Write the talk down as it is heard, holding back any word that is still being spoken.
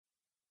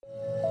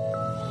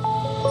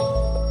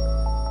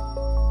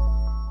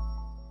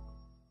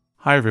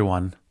Hi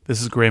everyone, this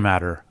is Gray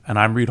Matter, and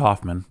I'm Reid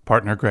Hoffman,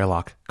 partner at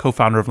Greylock,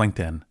 co-founder of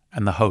LinkedIn,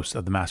 and the host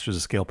of the Masters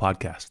of Scale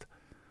podcast.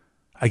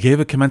 I gave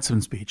a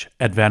commencement speech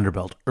at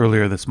Vanderbilt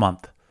earlier this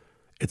month.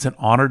 It's an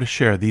honor to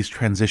share these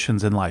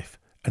transitions in life,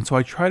 and so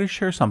I try to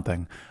share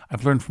something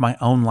I've learned from my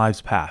own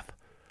life's path.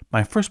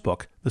 My first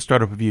book, The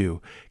Startup of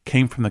You,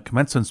 came from the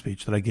commencement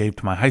speech that I gave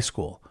to my high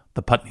school,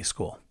 the Putney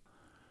School.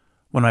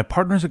 When my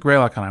partners at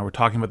Greylock and I were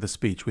talking about this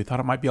speech, we thought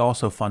it might be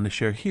also fun to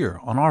share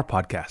here on our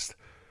podcast.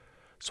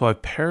 So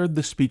I've pared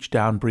the speech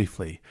down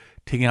briefly,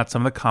 taking out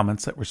some of the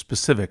comments that were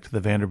specific to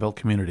the Vanderbilt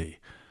community,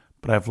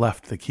 but I've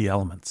left the key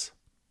elements.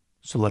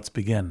 So let's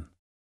begin.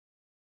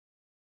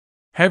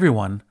 Hey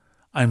everyone,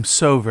 I'm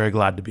so very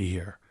glad to be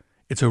here.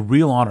 It's a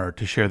real honor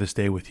to share this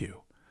day with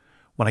you.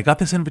 When I got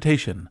this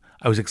invitation,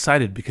 I was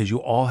excited because you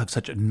all have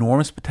such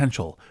enormous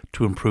potential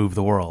to improve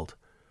the world.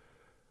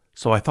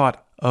 So I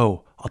thought,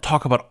 I'll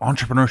talk about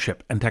entrepreneurship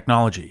and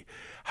technology,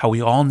 how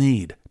we all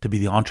need to be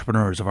the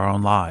entrepreneurs of our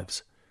own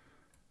lives.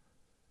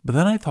 But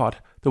then I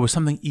thought there was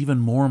something even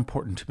more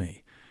important to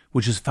me,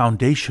 which is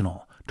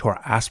foundational to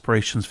our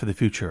aspirations for the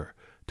future,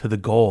 to the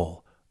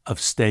goal of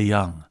stay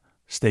young,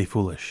 stay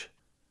foolish.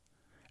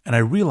 And I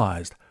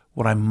realized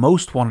what I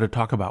most wanted to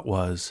talk about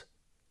was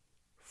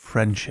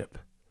friendship.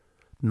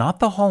 Not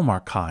the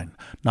Hallmark kind,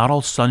 not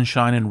all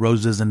sunshine and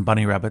roses and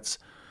bunny rabbits.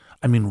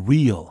 I mean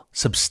real,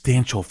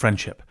 substantial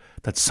friendship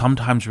that's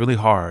sometimes really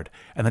hard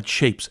and that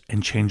shapes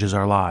and changes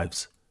our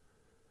lives.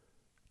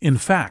 In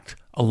fact,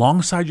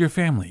 alongside your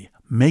family,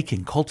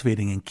 making,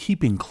 cultivating, and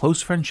keeping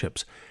close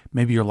friendships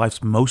may be your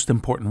life's most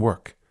important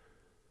work.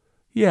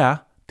 Yeah,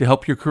 to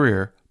help your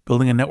career,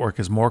 building a network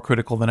is more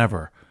critical than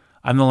ever.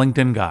 I'm the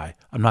LinkedIn guy.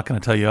 I'm not going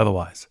to tell you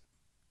otherwise.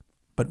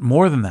 But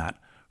more than that,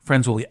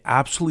 friends will be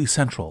absolutely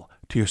central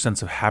to your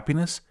sense of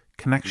happiness,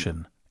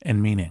 connection,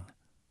 and meaning.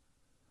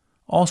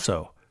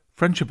 Also,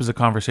 friendship is a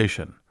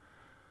conversation.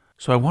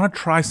 So I want to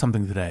try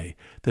something today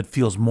that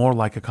feels more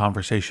like a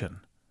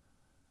conversation.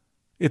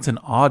 It's an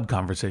odd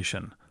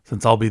conversation,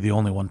 since I'll be the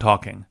only one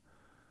talking.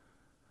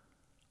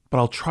 But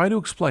I'll try to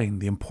explain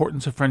the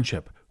importance of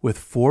friendship with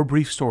 4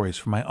 brief stories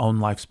from my own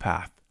life's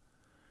path,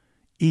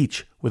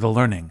 each with a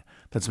learning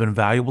that's been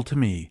valuable to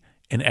me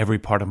in every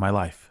part of my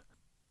life.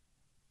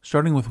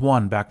 Starting with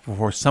one back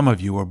before some of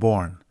you were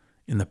born,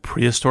 in the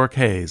prehistoric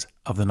haze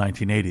of the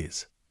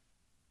 1980s.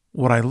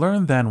 What I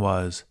learned then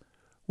was,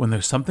 when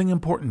there's something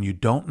important you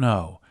don't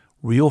know,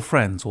 real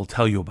friends will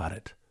tell you about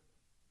it.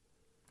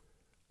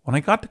 When I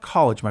got to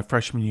college my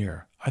freshman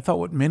year, I thought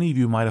what many of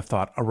you might have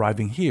thought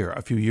arriving here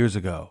a few years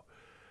ago,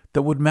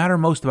 that what mattered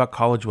most about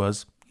college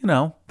was,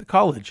 the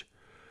college.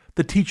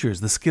 The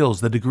teachers, the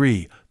skills, the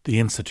degree, the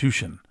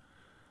institution.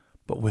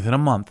 But within a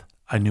month,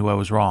 I knew I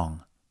was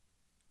wrong.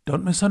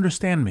 Don't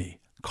misunderstand me.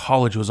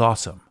 College was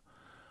awesome.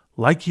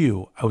 Like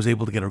you, I was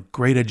able to get a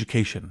great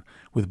education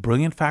with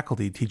brilliant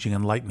faculty teaching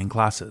enlightening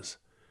classes.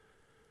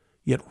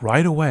 Yet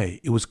right away,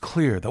 it was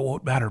clear that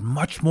what mattered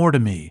much more to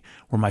me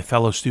were my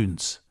fellow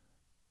students.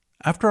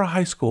 After a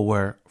high school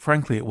where,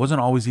 frankly, it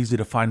wasn't always easy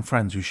to find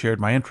friends who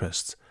shared my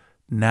interests,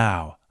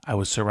 now I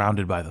was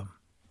surrounded by them.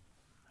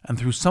 And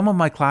through some of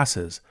my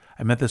classes,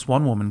 I met this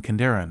one woman,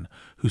 Kandaren,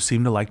 who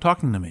seemed to like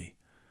talking to me.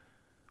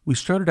 We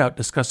started out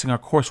discussing our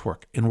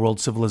coursework in world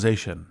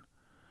civilization.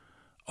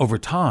 Over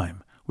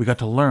time, we got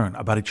to learn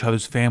about each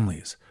other's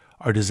families,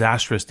 our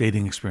disastrous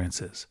dating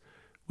experiences.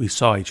 We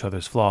saw each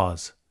other's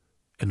flaws.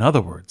 In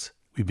other words,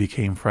 we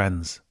became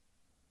friends.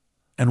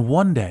 And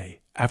one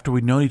day, after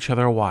we'd known each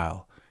other a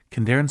while,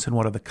 Kandaren said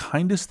one of the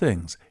kindest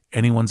things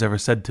anyone's ever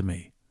said to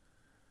me.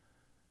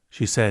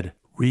 She said,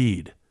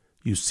 "Reid,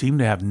 you seem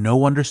to have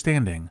no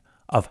understanding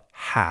of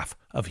half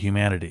of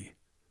humanity."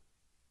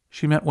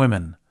 She meant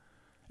women,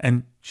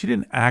 and she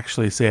didn't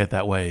actually say it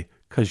that way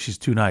because she's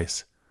too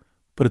nice,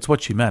 but it's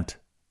what she meant.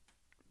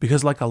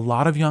 Because like a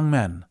lot of young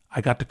men,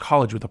 I got to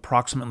college with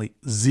approximately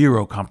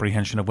 0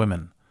 comprehension of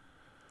women,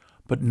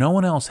 but no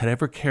one else had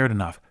ever cared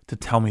enough to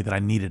tell me that I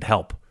needed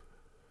help.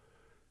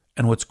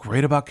 And what's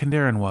great about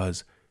Kandaren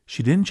was,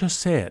 she didn't just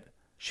say it,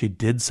 she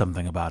did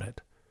something about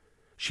it.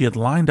 She had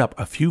lined up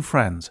a few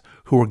friends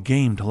who were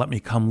game to let me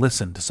come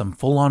listen to some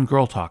full-on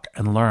girl talk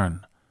and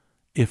learn,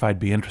 if I'd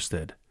be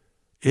interested.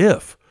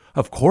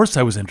 Of course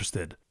I was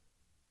interested.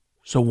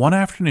 So one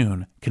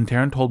afternoon,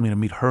 Kandaren told me to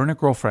meet her and her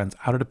girlfriends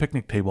out at a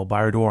picnic table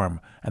by her dorm,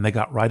 and they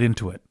got right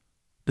into it,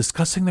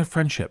 discussing their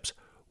friendships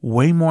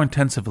way more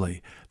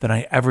intensively than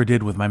I ever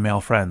did with my male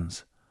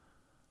friends,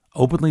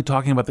 openly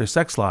talking about their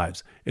sex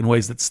lives in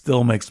ways that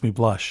still makes me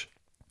blush.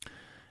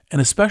 And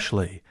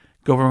especially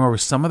going over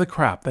some of the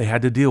crap they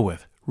had to deal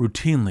with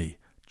routinely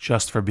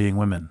just for being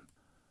women.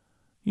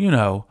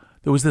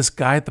 There was this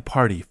guy at the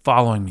party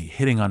following me,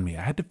 hitting on me.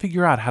 I had to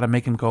figure out how to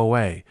make him go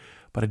away,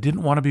 but I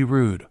didn't want to be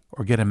rude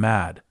or get him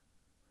mad.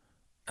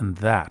 And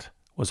that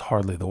was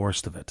hardly the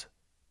worst of it.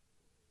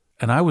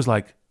 And I was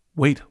like,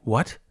 wait,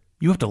 what?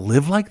 You have to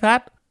live like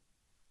that?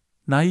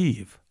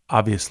 Naive,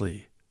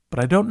 obviously, but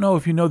I don't know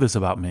if you know this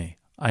about me.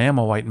 I am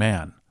a white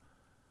man.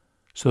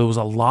 So there was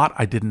a lot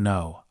I didn't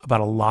know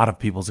about a lot of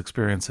people's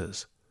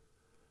experiences.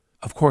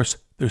 Of course,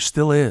 there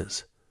still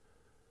is.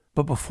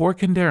 But before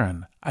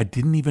Kinderren, I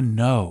didn't even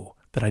know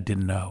that I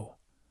didn't know.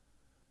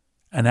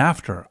 And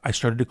after, I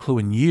started to clue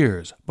in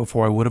years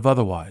before I would have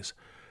otherwise,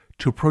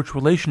 to approach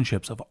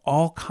relationships of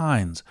all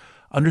kinds,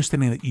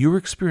 understanding that your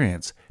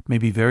experience may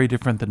be very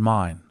different than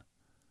mine.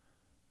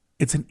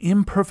 It's an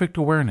imperfect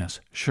awareness,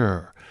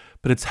 sure,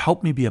 but it's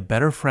helped me be a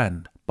better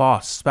friend,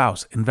 boss,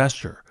 spouse,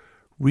 investor,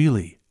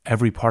 really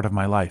every part of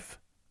my life.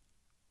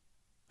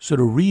 So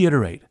to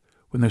reiterate,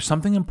 when there's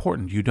something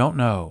important you don't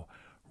know,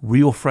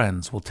 real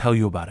friends will tell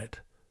you about it.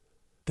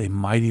 They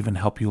might even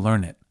help you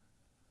learn it.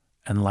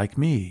 And like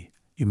me,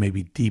 you may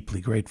be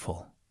deeply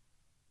grateful.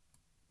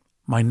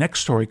 My next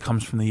story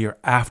comes from the year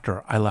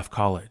after I left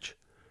college,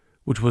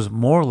 which was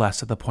more or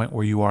less at the point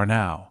where you are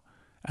now.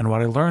 And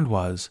what I learned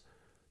was,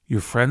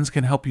 your friends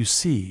can help you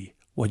see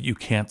what you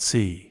can't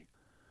see.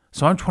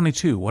 So I'm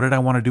 22. What did I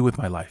want to do with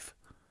my life?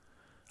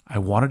 I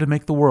wanted to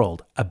make the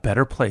world a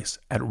better place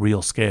at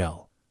real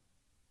scale.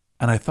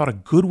 And I thought a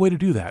good way to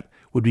do that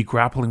would be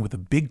grappling with the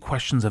big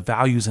questions of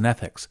values and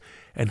ethics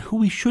and who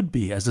we should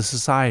be as a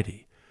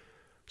society.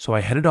 So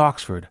I headed to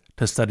Oxford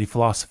to study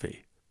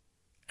philosophy.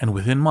 And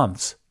within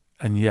months,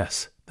 and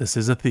yes, this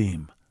is a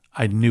theme,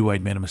 I knew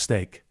I'd made a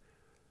mistake.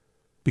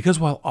 Because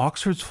while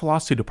Oxford's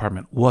philosophy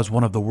department was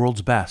one of the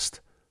world's best,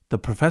 the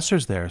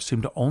professors there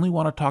seemed to only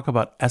want to talk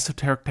about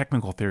esoteric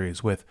technical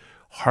theories with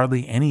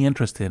hardly any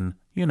interest in,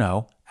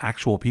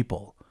 actual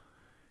people.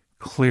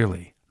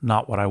 Clearly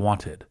not what I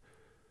wanted.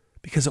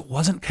 Because it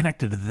wasn't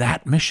connected to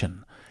that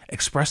mission,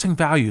 expressing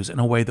values in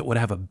a way that would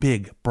have a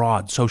big,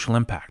 broad social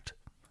impact.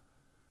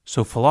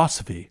 So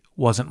philosophy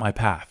wasn't my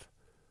path.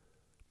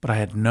 But I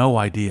had no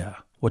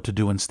idea what to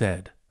do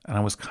instead, and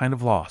I was kind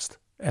of lost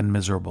and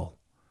miserable.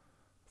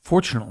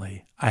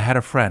 Fortunately, I had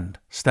a friend,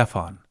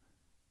 Stefan.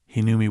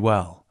 He knew me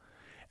well,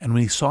 and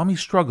when he saw me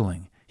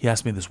struggling, he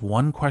asked me this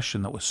one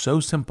question that was so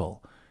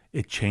simple,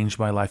 it changed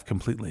my life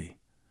completely.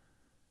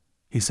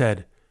 He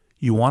said,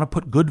 "You want to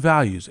put good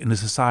values into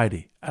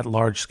society at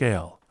large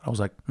scale?" I was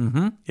like,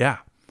 yeah.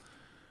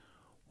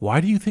 "Why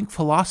do you think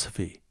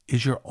philosophy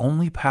is your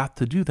only path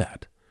to do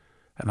that?"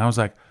 And I was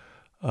like,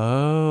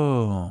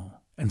 oh.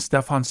 And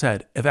Stefan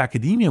said, if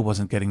academia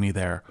wasn't getting me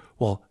there,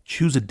 well,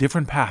 choose a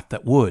different path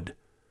that would.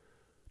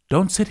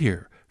 Don't sit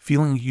here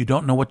feeling you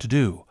don't know what to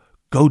do.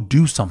 Go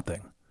do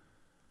something.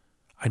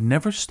 I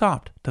never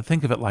stopped to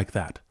think of it like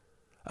that.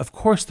 Of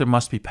course there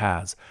must be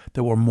paths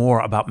that were more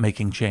about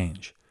making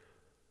change.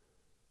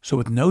 So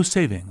with no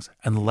savings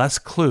and less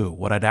clue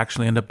what I'd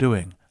actually end up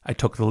doing, I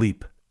took the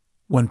leap.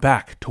 Went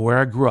back to where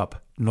I grew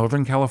up,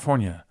 Northern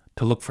California,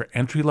 to look for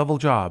entry-level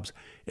jobs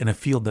in a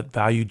field that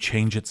valued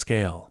change at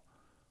scale.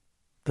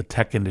 The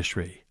tech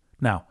industry.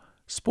 Now,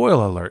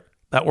 spoiler alert,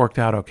 that worked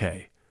out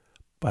okay.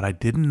 But I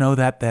didn't know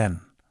that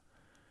then.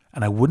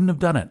 And I wouldn't have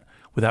done it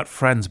without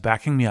friends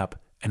backing me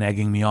up and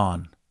egging me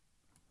on.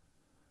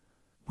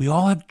 We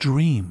all have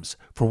dreams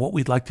for what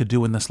we'd like to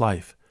do in this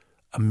life,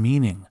 a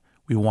meaning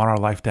we want our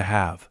life to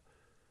have.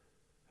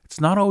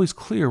 It's not always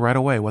clear right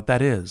away what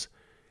that is,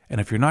 and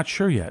if you're not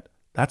sure yet,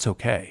 that's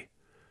okay.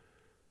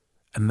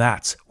 And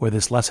that's where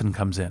this lesson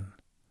comes in.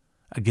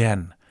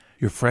 Again,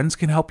 your friends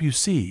can help you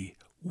see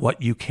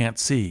what you can't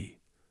see.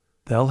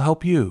 They'll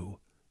help you,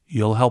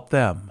 you'll help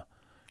them,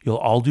 you'll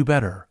all do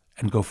better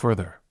and go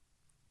further.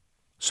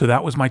 So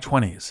that was my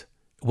 20s.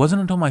 It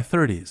wasn't until my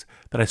 30s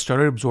that I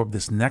started to absorb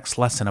this next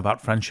lesson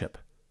about friendship.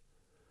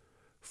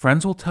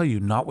 Friends will tell you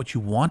not what you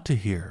want to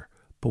hear,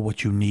 but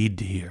what you need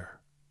to hear.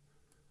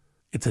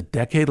 It's a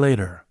decade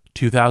later,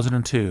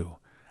 2002,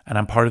 and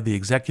I'm part of the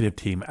executive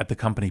team at the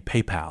company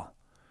PayPal.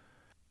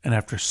 And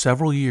after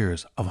several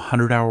years of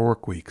 100-hour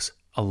work weeks,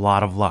 a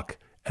lot of luck,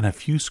 and a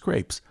few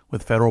scrapes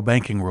with federal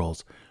banking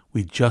rules,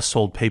 we just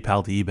sold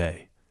PayPal to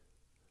eBay.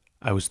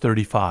 I was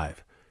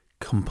 35,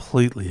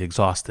 completely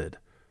exhausted.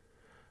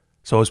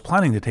 So I was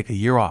planning to take a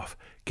year off,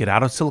 get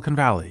out of Silicon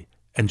Valley,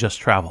 and just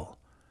travel.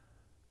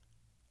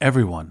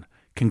 Everyone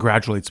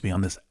congratulates me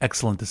on this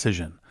excellent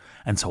decision,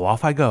 and so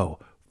off I go,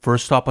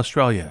 first stop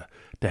Australia,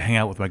 to hang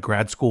out with my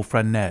grad school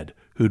friend Ned,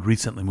 who'd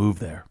recently moved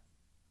there.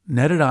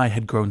 Ned and I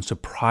had grown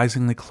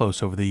surprisingly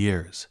close over the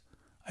years.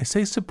 I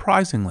say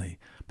surprisingly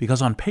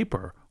because on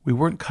paper, we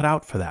weren't cut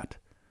out for that.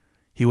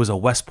 He was a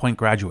West Point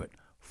graduate,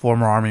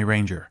 former Army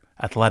Ranger,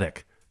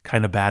 athletic,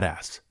 kind of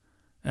badass.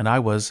 And I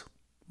was,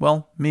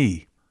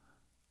 me.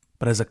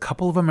 But as a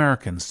couple of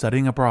Americans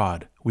studying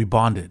abroad, we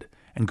bonded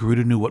and grew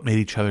to know what made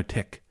each other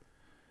tick.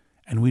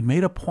 And we'd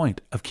made a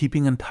point of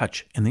keeping in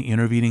touch in the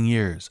intervening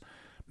years,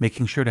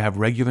 making sure to have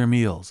regular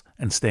meals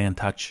and stay in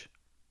touch.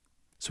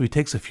 So he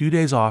takes a few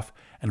days off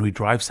and we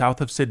drive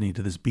south of Sydney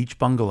to this beach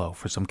bungalow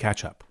for some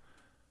catch-up.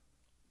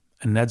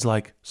 And Ned's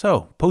like,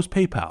 "So, post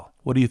PayPal,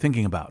 what are you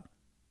thinking about?"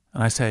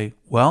 And I say,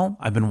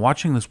 "I've been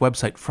watching this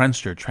website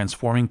Friendster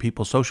transforming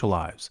people's social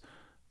lives.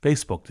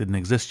 Facebook didn't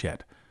exist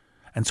yet.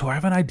 And so I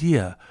have an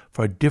idea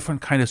for a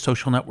different kind of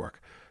social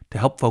network to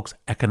help folks'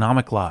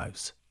 economic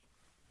lives."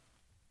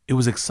 It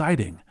was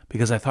exciting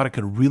because I thought it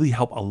could really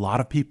help a lot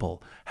of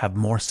people have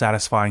more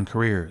satisfying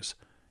careers,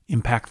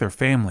 impact their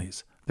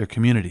families, their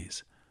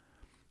communities.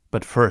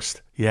 But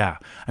first, I'm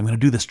going to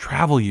do this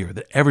travel year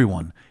that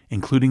everyone,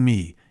 including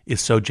me, is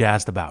so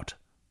jazzed about.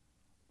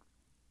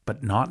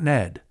 But not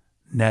Ned.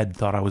 Ned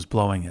thought I was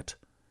blowing it.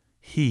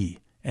 He,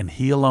 and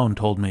he alone,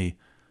 told me,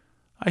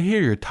 I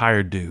hear you're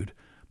tired, dude,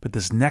 but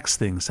this next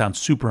thing sounds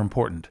super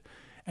important,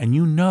 and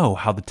you know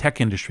how the tech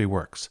industry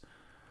works.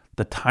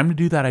 The time to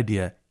do that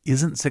idea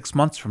isn't 6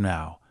 months from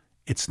now,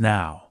 it's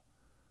now.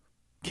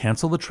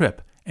 Cancel the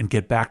trip and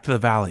get back to the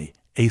valley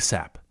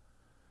ASAP.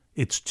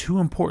 It's too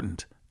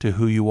important to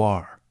who you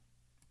are.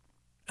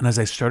 And as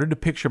I started to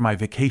picture my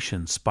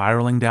vacation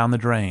spiraling down the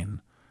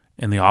drain,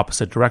 in the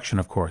opposite direction,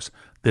 of course,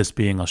 this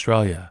being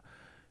Australia,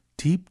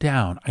 deep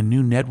down I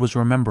knew Ned was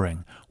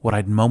remembering what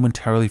I'd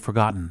momentarily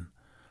forgotten,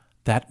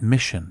 that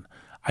mission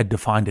I'd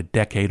defined a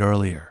decade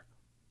earlier.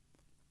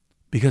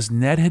 Because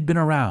Ned had been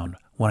around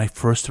when I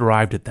first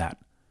arrived at that.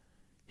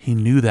 He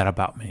knew that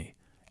about me,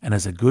 and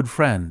as a good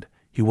friend,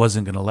 he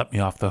wasn't going to let me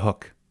off the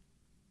hook.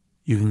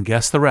 You can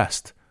guess the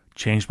rest.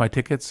 Changed my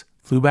tickets,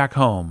 flew back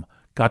home,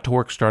 got to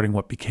work starting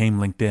what became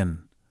LinkedIn.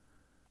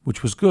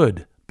 Which was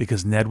good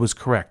because Ned was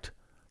correct.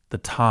 The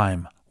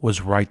time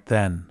was right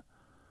then.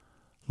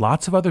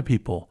 Lots of other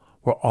people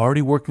were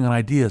already working on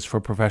ideas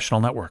for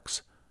professional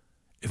networks.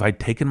 If I'd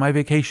taken my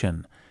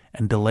vacation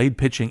and delayed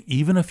pitching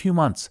even a few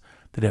months,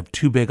 they'd have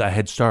too big a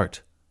head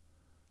start.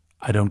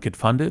 I don't get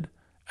funded,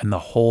 and the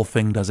whole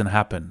thing doesn't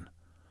happen.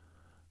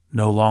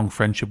 No long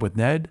friendship with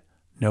Ned,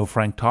 no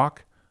frank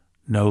talk,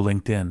 no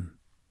LinkedIn.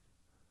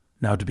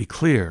 Now, to be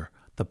clear,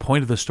 the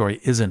point of the story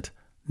isn't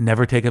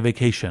never take a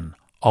vacation,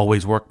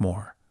 always work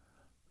more.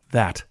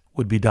 That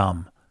would be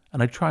dumb,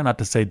 and I try not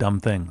to say dumb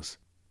things.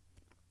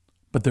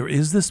 But there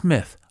is this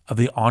myth of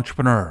the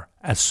entrepreneur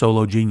as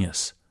solo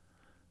genius.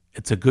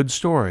 It's a good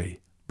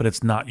story, but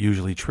it's not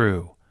usually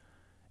true.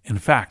 In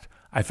fact,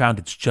 I found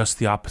it's just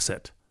the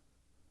opposite.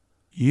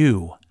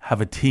 You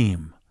have a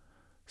team.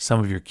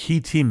 Some of your key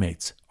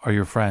teammates are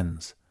your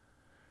friends.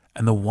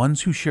 And the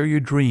ones who share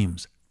your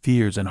dreams,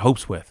 fears, and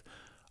hopes with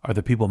are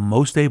the people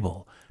most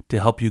able to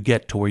help you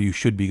get to where you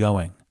should be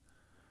going.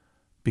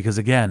 Because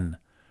again,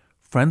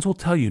 friends will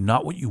tell you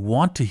not what you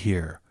want to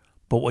hear,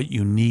 but what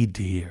you need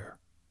to hear.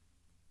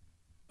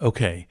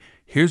 Okay,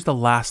 here's the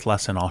last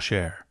lesson I'll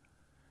share.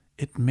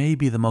 It may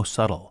be the most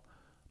subtle,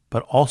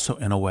 but also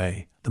in a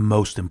way, the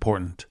most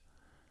important.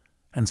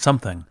 And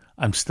something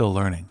I'm still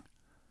learning.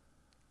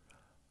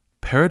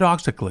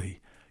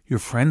 Paradoxically, your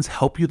friends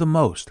help you the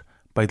most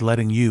by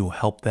letting you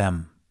help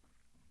them.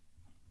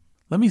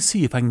 Let me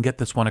see if I can get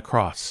this one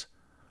across.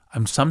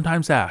 I'm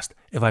sometimes asked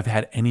if I've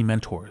had any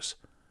mentors.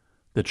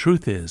 The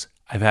truth is,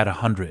 I've had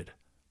 100,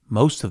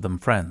 most of them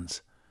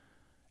friends.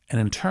 And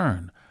in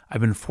turn,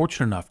 I've been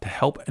fortunate enough to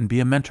help and be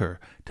a mentor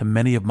to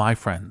many of my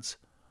friends,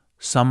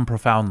 some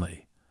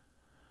profoundly.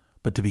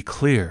 But to be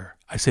clear,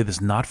 I say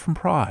this not from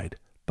pride,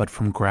 but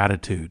from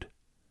gratitude.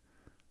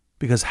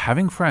 Because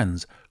having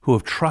friends who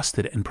have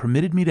trusted and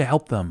permitted me to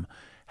help them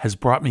has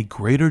brought me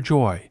greater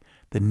joy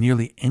than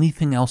nearly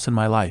anything else in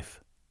my life.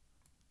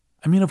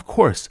 I mean, of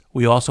course,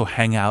 we also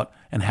hang out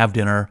and have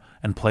dinner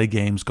and play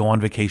games, go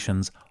on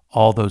vacations,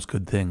 all those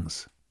good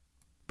things.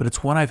 But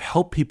it's when I've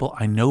helped people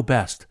I know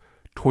best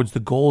towards the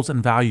goals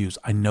and values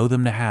I know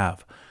them to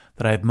have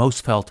that I have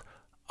most felt,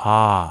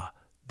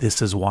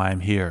 this is why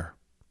I'm here.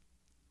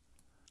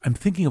 I'm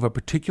thinking of a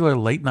particular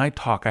late-night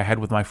talk I had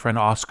with my friend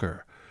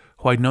Oscar,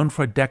 who I'd known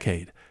for a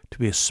decade to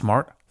be a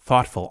smart,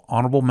 thoughtful,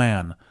 honorable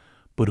man,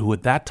 but who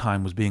at that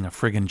time was being a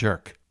friggin'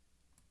 jerk.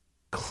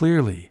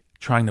 Clearly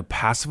trying to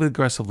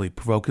passively-aggressively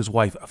provoke his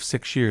wife of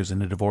 6 years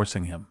into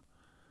divorcing him.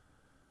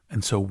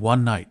 And so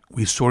one night,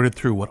 we sorted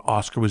through what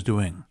Oscar was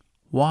doing,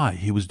 why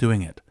he was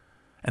doing it,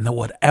 and that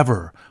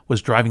whatever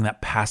was driving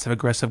that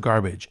passive-aggressive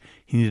garbage,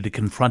 he needed to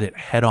confront it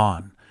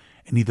head-on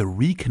and either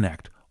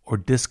reconnect or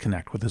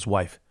disconnect with his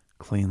wife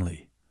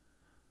cleanly.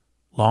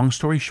 Long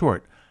story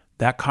short,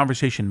 that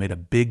conversation made a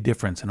big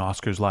difference in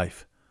Oscar's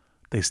life.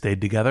 They stayed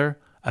together,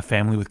 a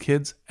family with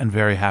kids, and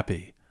very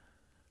happy.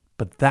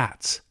 But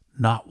that's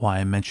not why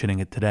I'm mentioning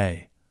it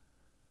today.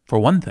 For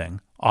one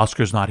thing,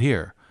 Oscar's not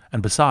here,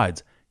 and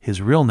besides,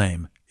 his real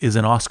name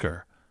isn't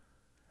Oscar.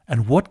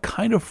 And what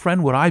kind of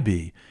friend would I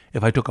be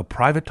if I took a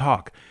private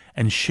talk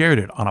and shared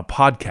it on a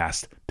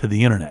podcast to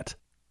the internet?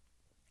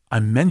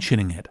 I'm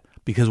mentioning it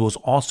because it was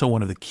also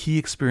one of the key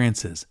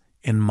experiences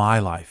in my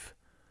life.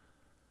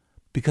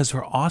 Because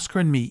for Oscar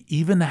and me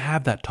even to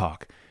have that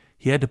talk,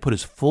 he had to put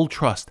his full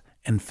trust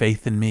and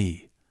faith in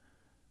me,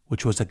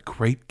 which was a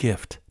great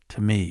gift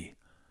to me.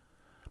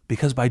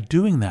 Because by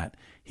doing that,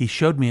 he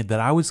showed me that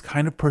I was the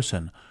kind of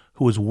person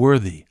who was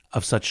worthy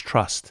of such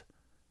trust.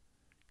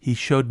 He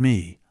showed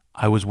me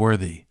I was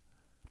worthy,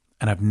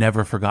 and I've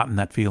never forgotten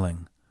that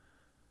feeling.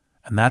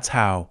 And that's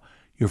how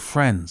your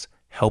friends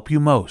help you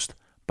most,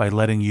 by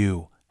letting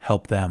you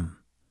help them.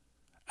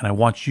 And I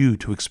want you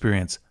to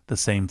experience the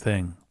same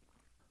thing.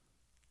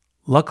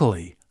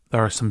 Luckily,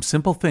 there are some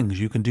simple things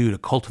you can do to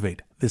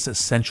cultivate this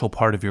essential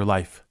part of your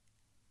life.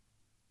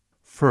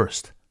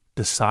 First,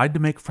 decide to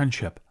make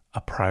friendship a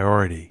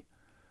priority,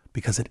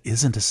 because it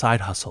isn't a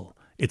side hustle,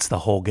 it's the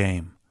whole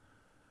game.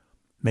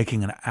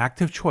 Making an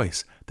active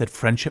choice that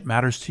friendship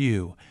matters to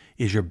you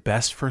is your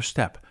best first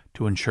step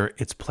to ensure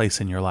its place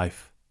in your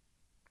life.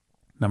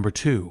 Number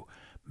 2,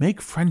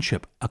 make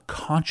friendship a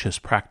conscious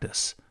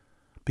practice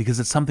because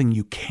it's something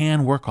you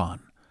can work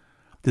on.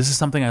 This is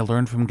something I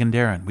learned from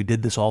Gandharan. We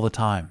did this all the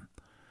time.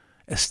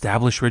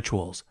 Establish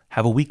rituals,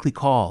 have a weekly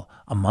call,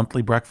 a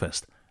monthly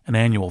breakfast, an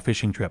annual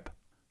fishing trip.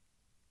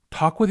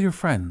 Talk with your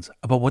friends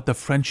about what the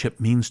friendship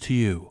means to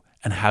you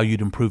and how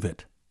you'd improve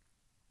it.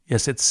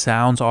 Yes, it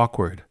sounds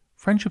awkward.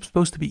 Friendship's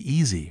supposed to be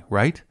easy,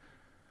 right?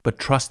 But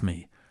trust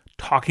me,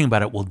 talking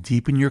about it will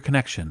deepen your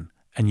connection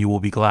and you will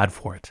be glad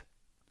for it.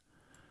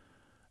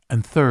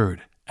 And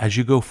third, as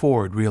you go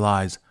forward,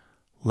 realize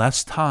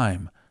less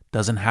time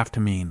doesn't have to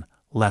mean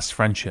less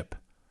friendship.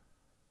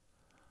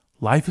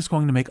 Life is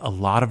going to make a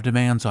lot of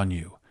demands on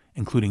you,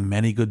 including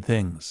many good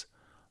things.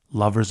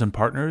 Lovers and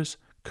partners,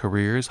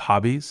 careers,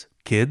 hobbies,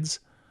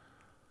 kids.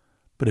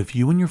 But if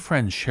you and your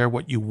friends share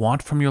what you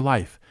want from your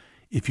life,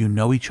 if you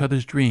know each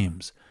other's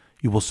dreams,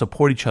 you will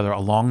support each other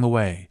along the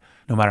way,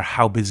 no matter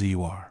how busy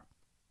you are.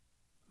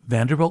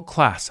 Vanderbilt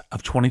class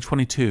of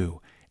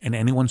 2022 and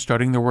anyone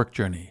starting their work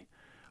journey,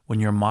 when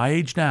you're my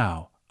age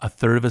now, a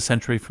third of a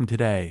century from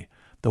today,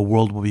 the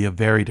world will be a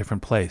very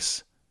different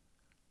place.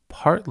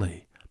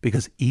 Partly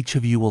because each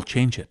of you will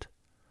change it.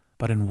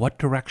 But in what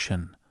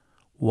direction?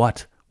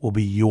 What will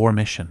be your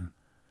mission?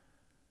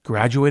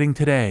 Graduating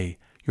today,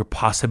 your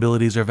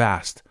possibilities are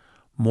vast,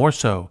 more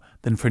so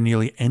than for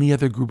nearly any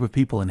other group of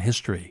people in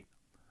history.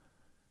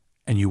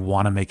 And you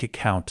want to make it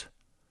count.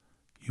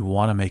 You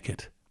want to make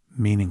it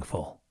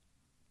meaningful.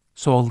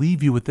 So I'll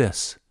leave you with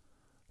this.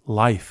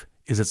 Life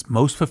is its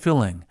most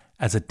fulfilling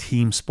as a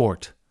team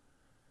sport.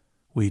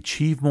 We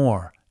achieve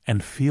more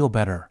and feel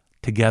better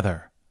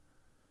together.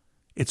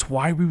 It's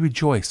why we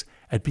rejoice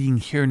at being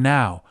here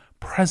now,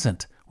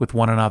 present with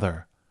one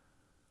another.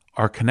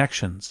 Our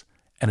connections,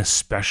 and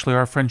especially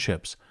our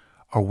friendships,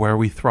 are where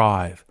we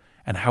thrive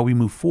and how we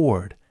move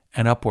forward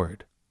and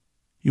upward.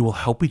 You will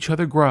help each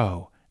other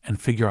grow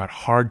and figure out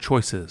hard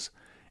choices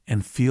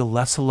and feel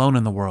less alone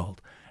in the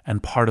world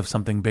and part of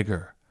something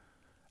bigger,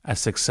 as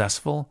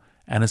successful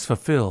and as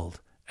fulfilled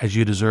as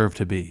you deserve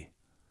to be.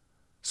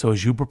 So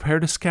as you prepare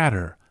to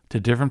scatter to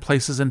different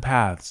places and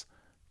paths,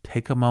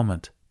 take a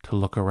moment to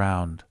look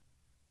around.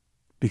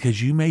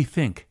 Because you may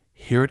think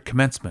here at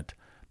commencement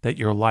that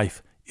your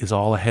life is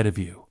all ahead of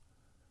you,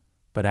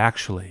 but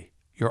actually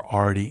you're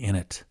already in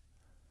it.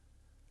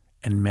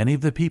 And many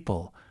of the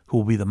people who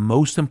will be the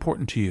most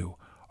important to you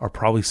are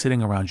probably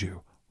sitting around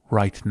you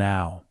right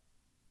now.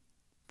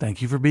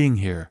 Thank you for being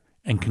here,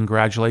 and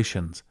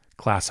congratulations,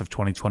 class of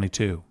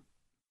 2022.